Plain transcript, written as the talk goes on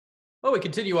Well, we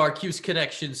continue our Cuse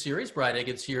Connection series. Brian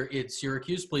Higgins here in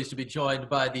Syracuse. Pleased to be joined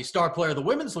by the star player of the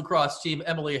women's lacrosse team,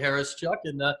 Emily Hawryschuk.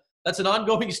 And that's an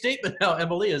ongoing statement now,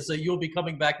 Emily, as you'll be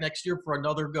coming back next year for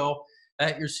another go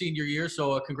at your senior year.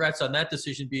 So congrats on that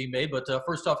decision being made. But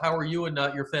first off, how are you and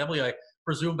your family? I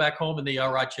presume back home in the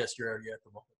Rochester area at the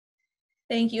moment.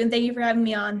 Thank you, and thank you for having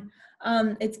me on.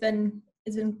 It's been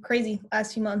crazy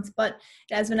last few months, but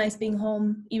it has been nice being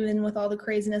home, even with all the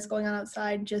craziness going on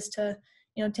outside, just to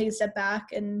take a step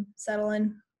back and settle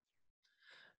in.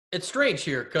 It's strange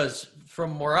here because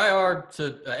from where I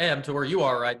am to where you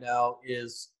are right now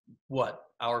is what,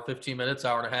 hour 15 minutes,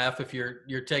 hour and a half if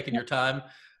you're taking your time.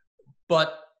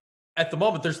 But at the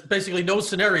moment, there's basically no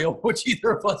scenario which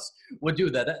either of us would do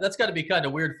that. That's got to be kind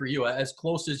of weird for you, as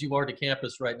close as you are to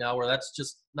campus right now, where that's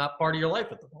just not part of your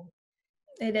life at the moment.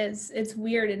 It is. It's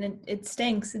weird, and it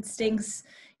stinks. It stinks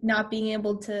not being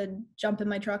able to jump in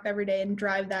my truck every day and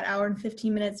drive that hour and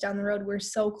 15 minutes down the road. We're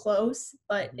so close,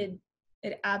 but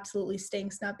it absolutely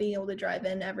stinks not being able to drive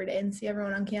in every day and see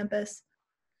everyone on campus.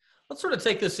 Let's sort of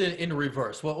take this in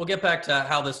reverse. We'll get back to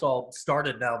how this all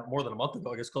started now more than a month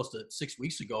ago, I guess close to 6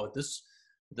 weeks ago at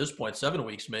this point, 7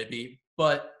 weeks maybe.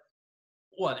 But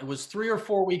it was 3 or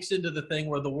 4 weeks into the thing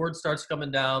where the word starts coming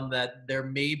down that there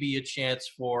may be a chance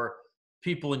for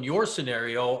people in your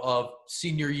scenario of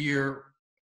senior year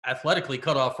athletically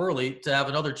cut off early to have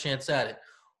another chance at it.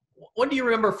 When do you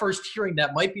remember first hearing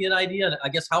that might be an idea? And I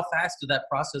guess how fast did that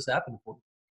process happen for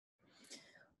you?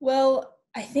 Well,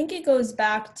 I think it goes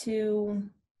back to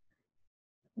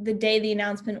the day the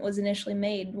announcement was initially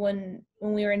made when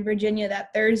we were in Virginia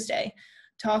that Thursday,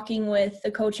 talking with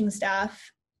the coaching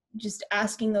staff, just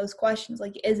asking those questions,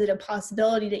 like, is it a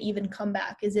possibility to even come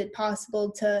back? Is it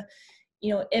possible to,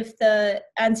 if the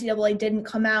NCAA didn't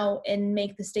come out and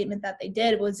make the statement that they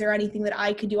did, was there anything that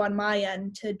I could do on my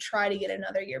end to try to get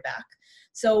another year back?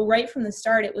 So right from the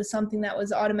start, it was something that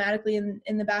was automatically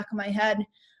in the back of my head.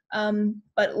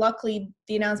 But luckily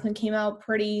the announcement came out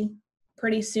pretty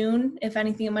soon. If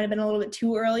anything, it might've been a little bit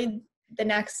too early the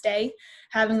next day,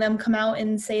 having them come out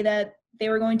and say that they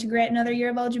were going to grant another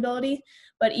year of eligibility.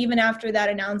 But even after that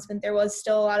announcement, there was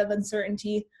still a lot of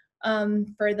uncertainty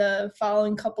for the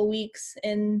following couple weeks.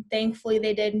 And thankfully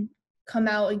they did come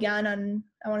out again on,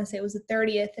 I want to say it was the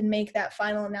 30th, and make that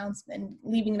final announcement,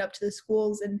 leaving it up to the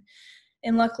schools.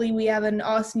 And luckily we have an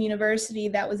awesome university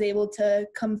that was able to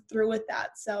come through with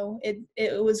that. So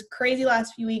it was crazy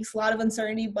last few weeks, a lot of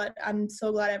uncertainty, but I'm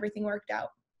so glad everything worked out.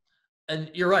 And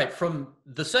you're right. From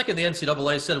the second the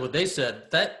NCAA said what they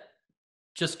said, that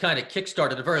just kind of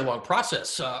kickstarted a very long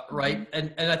process, right?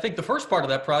 Mm-hmm. And I think the first part of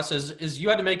that process is you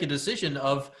had to make a decision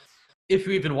of if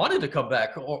you even wanted to come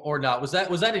back or not. Was that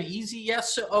an easy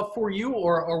yes for you,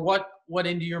 or what went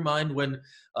into your mind when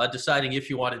deciding if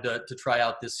you wanted to try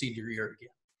out this senior year again?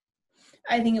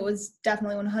 I think it was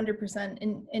definitely 100%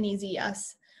 an easy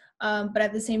yes. But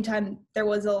at the same time, there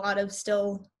was a lot of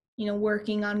still,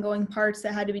 working ongoing parts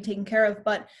that had to be taken care of.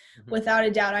 But without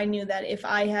a doubt, I knew that if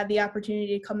I had the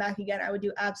opportunity to come back again, I would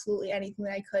do absolutely anything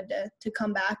that I could to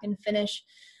come back and finish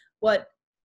what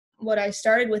I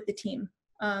started with the team.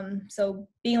 So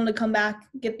being able to come back,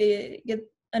 get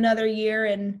another year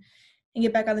and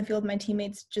get back on the field with my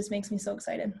teammates just makes me so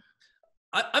excited.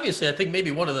 Obviously, I think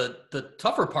maybe one of the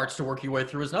tougher parts to work your way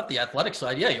through is not the athletic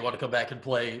side. Yeah, you want to come back and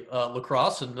play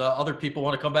lacrosse, and other people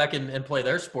want to come back and play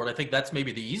their sport. I think that's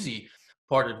maybe the easy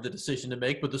part of the decision to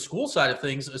make. But the school side of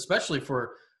things, especially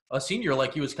for a senior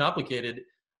like you, is complicated.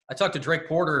 I talked to Drake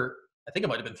Porter, I think it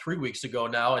might have been 3 weeks ago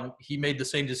now, and he made the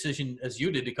same decision as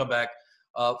you did to come back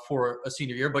for a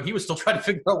senior year, but he was still trying to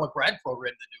figure out what grad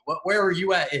program to do. Where are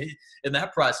you at in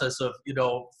that process of,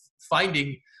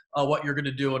 finding what you're going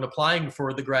to do and applying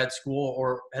for the grad school,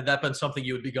 or had that been something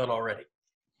you had begun already?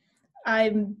 I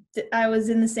was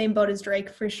in the same boat as Drake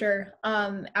for sure.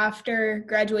 After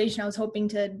graduation, I was hoping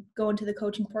to go into the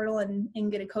coaching portal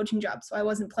and get a coaching job. So I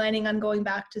wasn't planning on going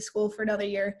back to school for another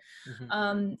year.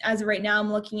 As of right now,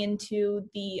 I'm looking into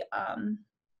the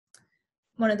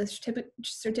one of the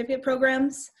certificate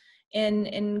programs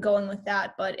and going with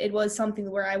that. But it was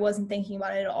something where I wasn't thinking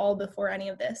about it at all before any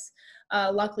of this.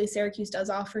 Luckily, Syracuse does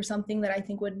offer something that I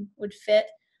think would fit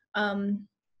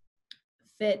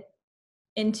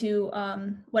into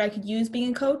what I could use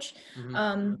being a coach.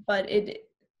 But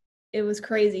it was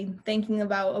crazy thinking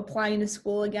about applying to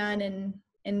school again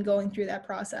and going through that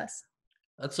process.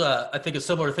 That's I think a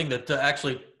similar thing that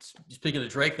actually, speaking of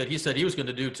Drake, that he said he was going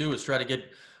to do too, is try to get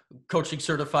coaching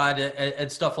certified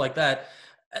and stuff like that.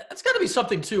 It's got to be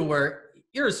something too where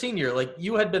you're a senior, like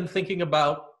you had been thinking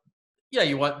about,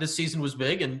 this season was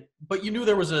big, but you knew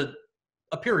there was a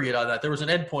period on that. There was an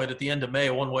end point at the end of May,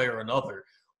 one way or another.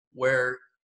 where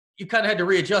you kind of had to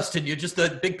readjust and you just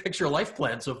the big picture life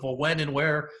plans of when and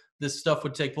where this stuff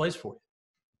would take place for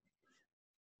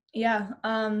you? Yeah.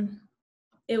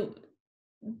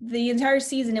 The entire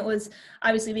season, it was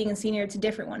obviously being a senior, it's a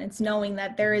different one. It's knowing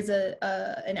that there is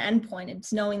an end point.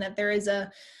 It's knowing that there is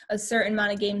a certain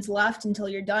amount of games left until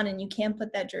you're done and you can't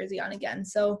put that jersey on again.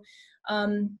 So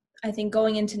I think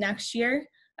going into next year,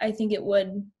 I think it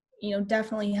would,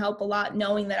 definitely help a lot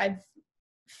knowing that I've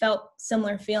felt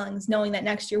similar feelings, knowing that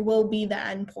next year will be the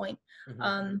end point.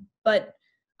 But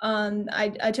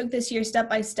I took this year step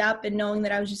by step and knowing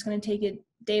that I was just going to take it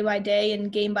day by day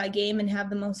and game by game and have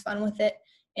the most fun with it.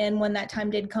 And when that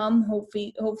time did come,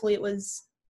 hopefully it was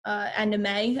end of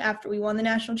May after we won the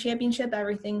national championship,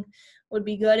 everything would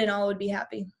be good and all would be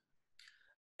happy.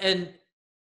 And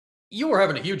you were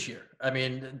having a huge year. I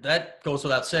mean, that goes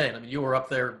without saying. I mean, you were up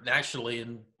there nationally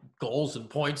in goals and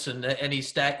points and any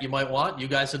stat you might want. You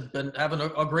guys have been having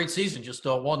a great season, just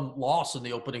one loss in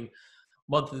the opening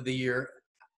month of the year.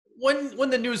 When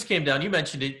the news came down, you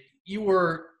mentioned it, you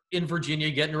were in Virginia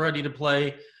getting ready to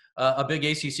play a big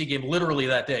ACC game literally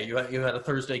that day. You had a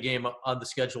Thursday game on the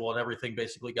schedule and everything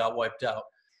basically got wiped out.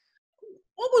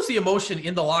 What was the emotion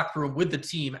in the locker room with the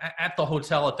team at the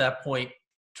hotel at that point,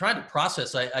 trying to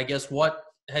process, I guess, what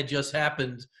had just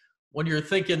happened when you're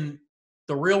thinking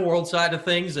the real world side of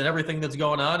things and everything that's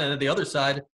going on, and at the other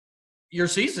side, your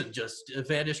season just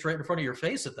vanished right in front of your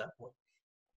face at that point?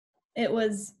 It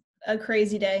was a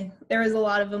crazy day. There was a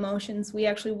lot of emotions. We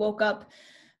actually woke up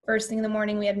first thing in the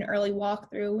morning. We had an early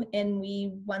walkthrough, and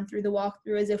we went through the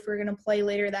walkthrough as if we were going to play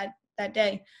later that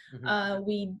day.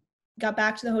 We got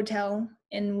back to the hotel,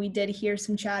 and we did hear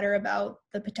some chatter about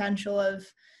the potential of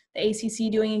the ACC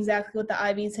doing exactly what the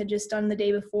Ivies had just done the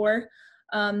day before.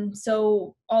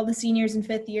 So all the seniors and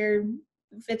fifth years,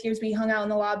 we hung out in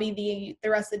the lobby the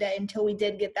rest of the day until we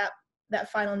did get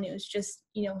that final news, just,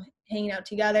 hanging out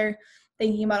together,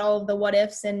 thinking about all of the what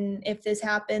ifs, and if this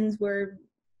happens, we're,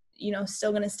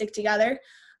 still going to stick together.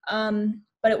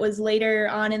 But it was later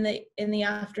on in the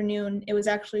afternoon. It was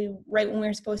actually right when we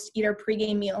were supposed to eat our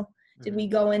pregame meal. Did we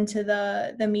go into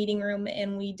the meeting room,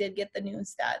 and we did get the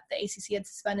news that the ACC had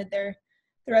suspended the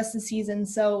rest of the season.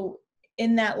 So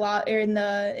in that in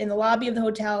the lobby of the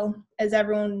hotel, as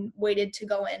everyone waited to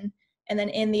go in, and then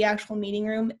in the actual meeting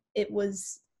room, it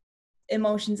was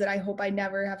emotions that I hope I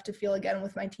never have to feel again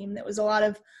with my team. There was a lot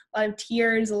of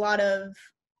tears, a lot of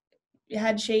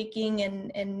head shaking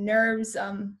and nerves.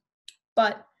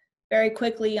 But very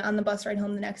quickly on the bus ride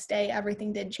home the next day,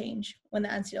 everything did change when the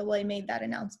NCAA made that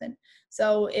announcement.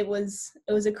 So it was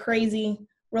a crazy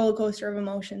roller coaster of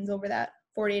emotions over that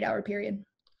 48-hour period.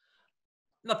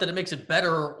 Not that it makes it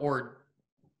better or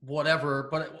whatever,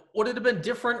 but would it have been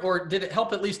different, or did it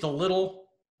help at least a little,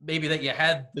 maybe that you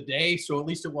had the day, so at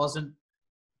least it wasn't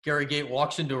Gary Gait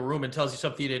walks into a room and tells you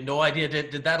something you had no idea?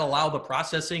 Did that allow the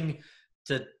processing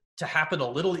to happen a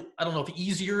little, I don't know if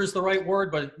easier is the right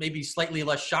word, but maybe slightly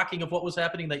less shocking of what was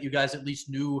happening, that you guys at least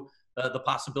knew the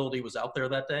possibility was out there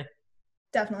that day?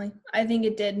 Definitely. I think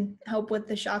it did help with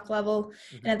the shock level.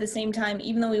 And at the same time,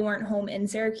 even though we weren't home in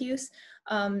Syracuse,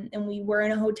 and we were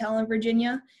in a hotel in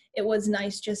Virginia, it was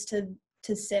nice just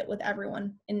to sit with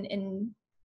everyone and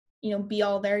be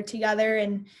all there together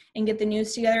and get the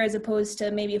news together, as opposed to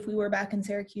maybe if we were back in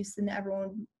Syracuse, then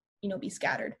everyone would, be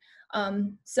scattered.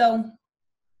 So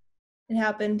it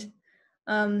happened.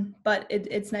 But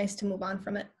it's nice to move on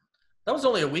from it. That was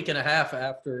only a week and a half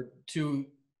after to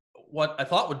what I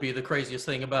thought would be the craziest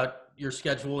thing about your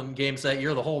schedule and games that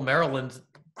year, the whole Maryland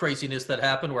craziness that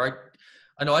happened, where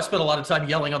I know I spent a lot of time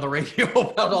yelling on the radio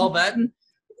about all that.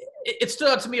 It stood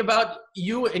out to me about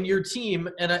you and your team,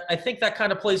 and I think that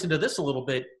kind of plays into this a little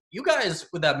bit. You guys,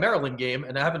 with that Maryland game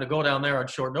and having to go down there on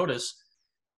short notice,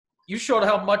 you showed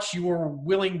how much you were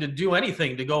willing to do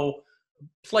anything to go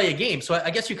play a game. So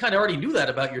I guess you kind of already knew that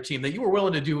about your team, that you were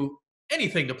willing to do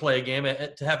anything to play a game,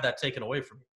 to have that taken away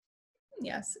from you.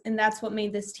 Yes, and that's what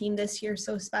made this team this year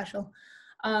so special.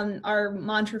 Our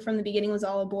mantra from the beginning was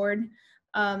all aboard.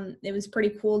 It was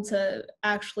pretty cool to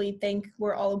actually think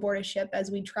we're all aboard a ship as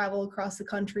we travel across the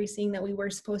country, seeing that we were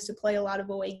supposed to play a lot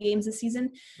of away games this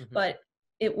season. But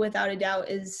it, without a doubt,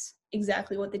 is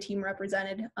exactly what the team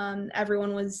represented.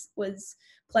 Everyone was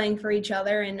playing for each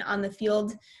other, and on the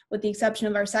field, with the exception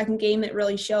of our second game, it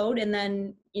really showed. And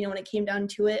then, when it came down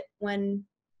to it, when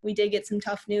we did get some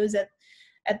tough news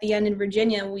at the end in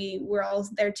Virginia, we were all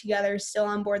there together, still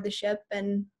on board the ship,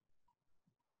 and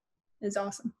it was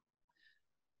awesome.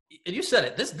 And you said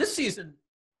it, this season,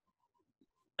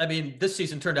 I mean, this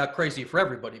season turned out crazy for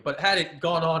everybody, but had it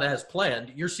gone on as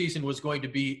planned, your season was going to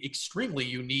be extremely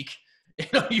unique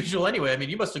unusual anyway. I mean,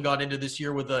 you must have gone into this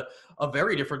year with a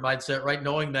very different mindset, right?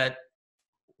 Knowing that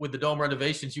with the dome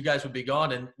renovations, you guys would be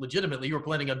gone, and legitimately you were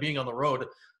planning on being on the road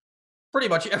pretty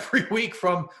much every week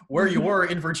from where you were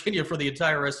in Virginia for the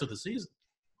entire rest of the season.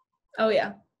 Oh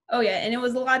yeah. And it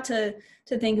was a lot to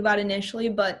think about initially,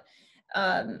 but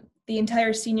the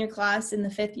entire senior class in the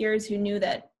 5th years who knew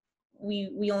that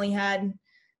we only had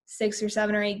 6 or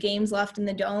 7 or 8 games left in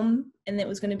the dome, and it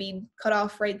was going to be cut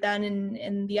off right then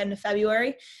in the end of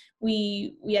February.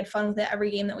 We had fun with it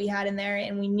every game that we had in there,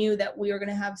 and we knew that we were going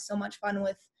to have so much fun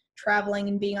with traveling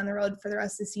and being on the road for the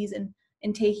rest of the season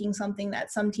and taking something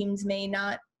that some teams may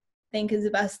not think is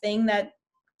the best thing that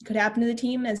could happen to the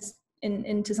team as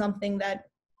into something that,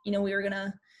 we were going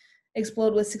to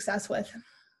explode with success with.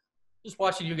 Just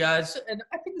watching you guys, and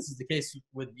I think this is the case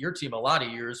with your team a lot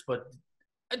of years, but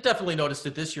I definitely noticed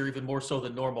it this year even more so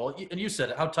than normal. And you said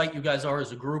it, how tight you guys are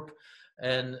as a group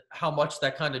and how much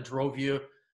that kind of drove you.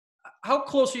 How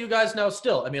close are you guys now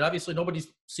still? I mean, obviously nobody's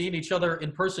seeing each other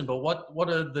in person, but what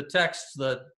are the texts,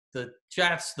 the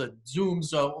chats, the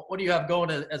Zooms? What do you have going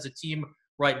as a team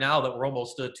right now that we're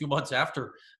almost 2 months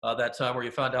after that time where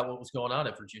you found out what was going on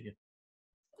in Virginia?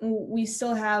 We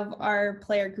still have our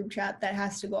player group chat that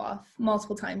has to go off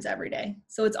multiple times every day.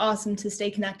 So it's awesome to stay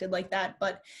connected like that.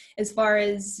 But as far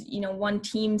as, one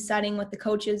team setting with the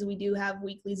coaches, we do have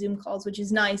weekly Zoom calls, which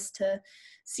is nice to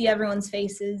see everyone's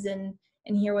faces and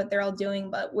hear what they're all doing.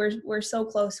 But we're so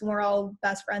close, and we're all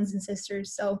best friends and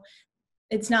sisters. So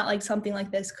it's not like something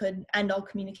like this could end all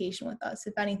communication with us.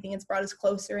 If anything, it's brought us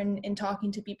closer in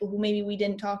talking to people who maybe we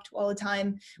didn't talk to all the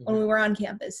time when we were on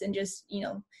campus, and just,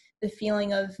 the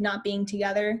feeling of not being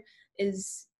together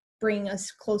is bringing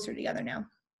us closer together now.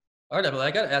 All right, Emily,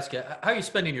 I got to ask you, how are you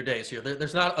spending your days here?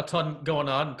 There's not a ton going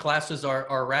on. Classes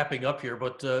are wrapping up here,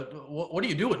 but what are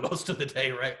you doing most of the day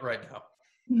right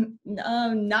now?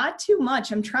 Not too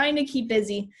much. I'm trying to keep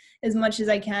busy as much as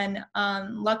I can.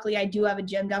 Luckily, I do have a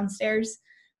gym downstairs,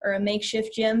 or a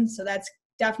makeshift gym, so that's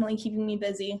definitely keeping me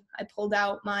busy. I pulled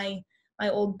out my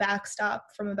old backstop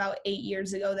from about 8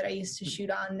 years ago that I used to shoot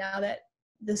on, now that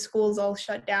the school's all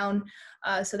shut down.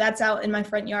 So that's out in my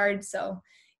front yard. So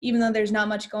even though there's not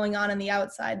much going on the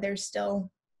outside, there's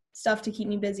still stuff to keep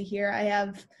me busy here. I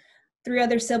have 3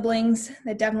 other siblings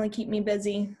that definitely keep me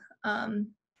busy.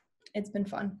 It's been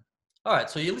fun. All right.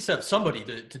 So you at least have somebody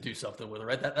to do something with,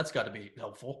 right? That's got to be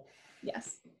helpful.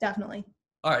 Yes, definitely.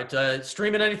 All right.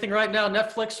 Streaming anything right now?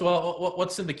 Netflix? Well,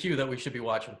 what's in the queue that we should be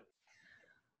watching?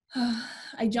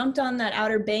 I jumped on that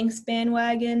Outer Banks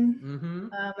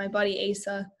bandwagon. My buddy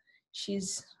Asa,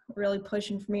 she's really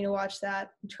pushing for me to watch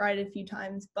that. I tried it a few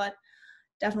times, but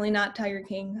definitely not Tiger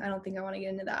King. I don't think I want to get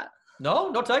into that.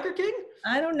 No Tiger King?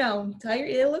 I don't know.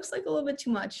 It looks like a little bit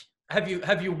too much. Have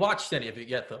you watched any of it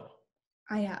yet, though?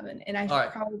 I haven't, and I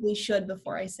probably should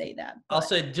before I say that. But I'll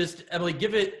say, just Emily,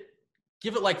 give it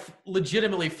like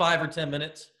legitimately 5 or 10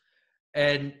 minutes,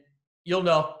 and you'll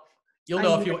know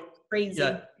if you. Crazy.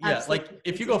 Yeah. Like crazy.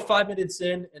 If you go 5 minutes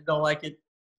in and don't like it,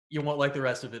 you won't like the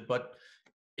rest of it. But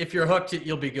if you're hooked,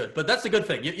 you'll be good. But that's the good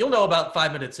thing. You'll know about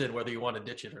 5 minutes in whether you want to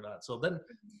ditch it or not. So then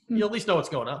you'll at least know what's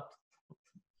going on.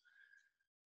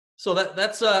 So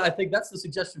that's I think that's the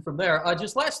suggestion from there.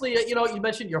 Just lastly, you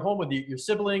mentioned you're home with your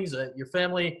siblings, your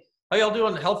family. How y'all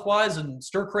doing health-wise and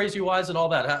stir-crazy-wise and all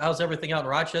that? How's everything out in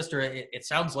Rochester? It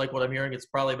sounds like what I'm hearing, it's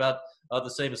probably about the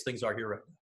same as things are here right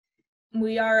now.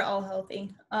 We are all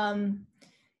healthy.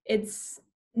 It's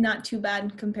not too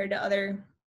bad compared to other,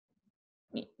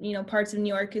 parts of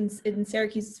New York. In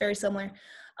Syracuse, it's very similar.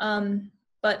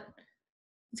 But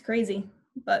it's crazy.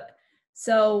 But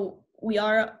so we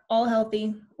are all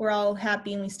healthy. We're all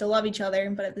happy, and we still love each other.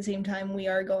 But at the same time, we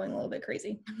are going a little bit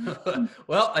crazy.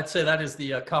 Well, I'd say that is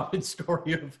the common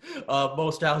story of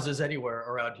most houses anywhere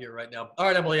around here right now. All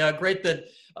right, Emily, great that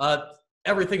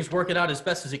everything's working out as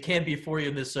best as it can be for you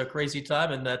in this crazy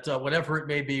time, and that whatever it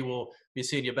may be, we'll be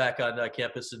seeing you back on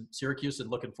campus in Syracuse,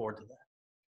 and looking forward to that.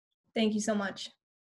 Thank you so much.